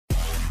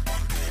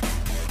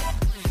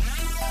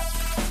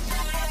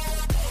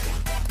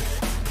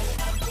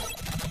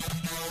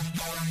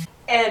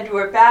And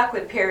we're back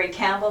with Perry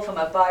Campbell from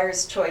A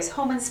Buyer's Choice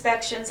Home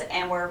Inspections,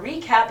 and we're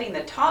recapping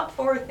the top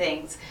 4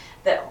 things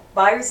that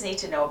buyers need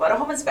to know about a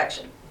home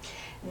inspection.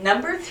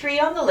 Number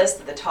 3 on the list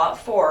of the top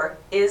 4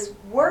 is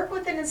work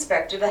with an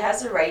inspector that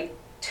has the right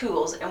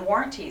tools and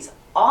warranties.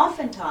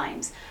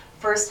 Oftentimes,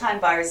 first-time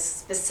buyers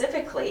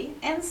specifically,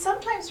 and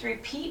sometimes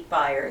repeat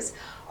buyers,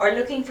 are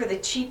looking for the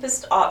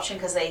cheapest option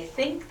because they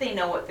think they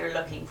know what they're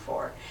looking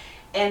for.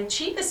 And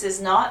cheapest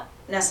is not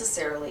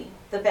necessarily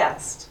the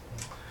best.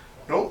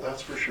 No,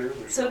 that's for sure.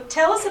 So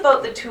tell us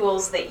about the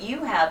tools that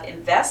you have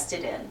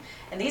invested in,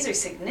 and these are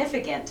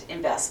significant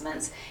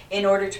investments, in order to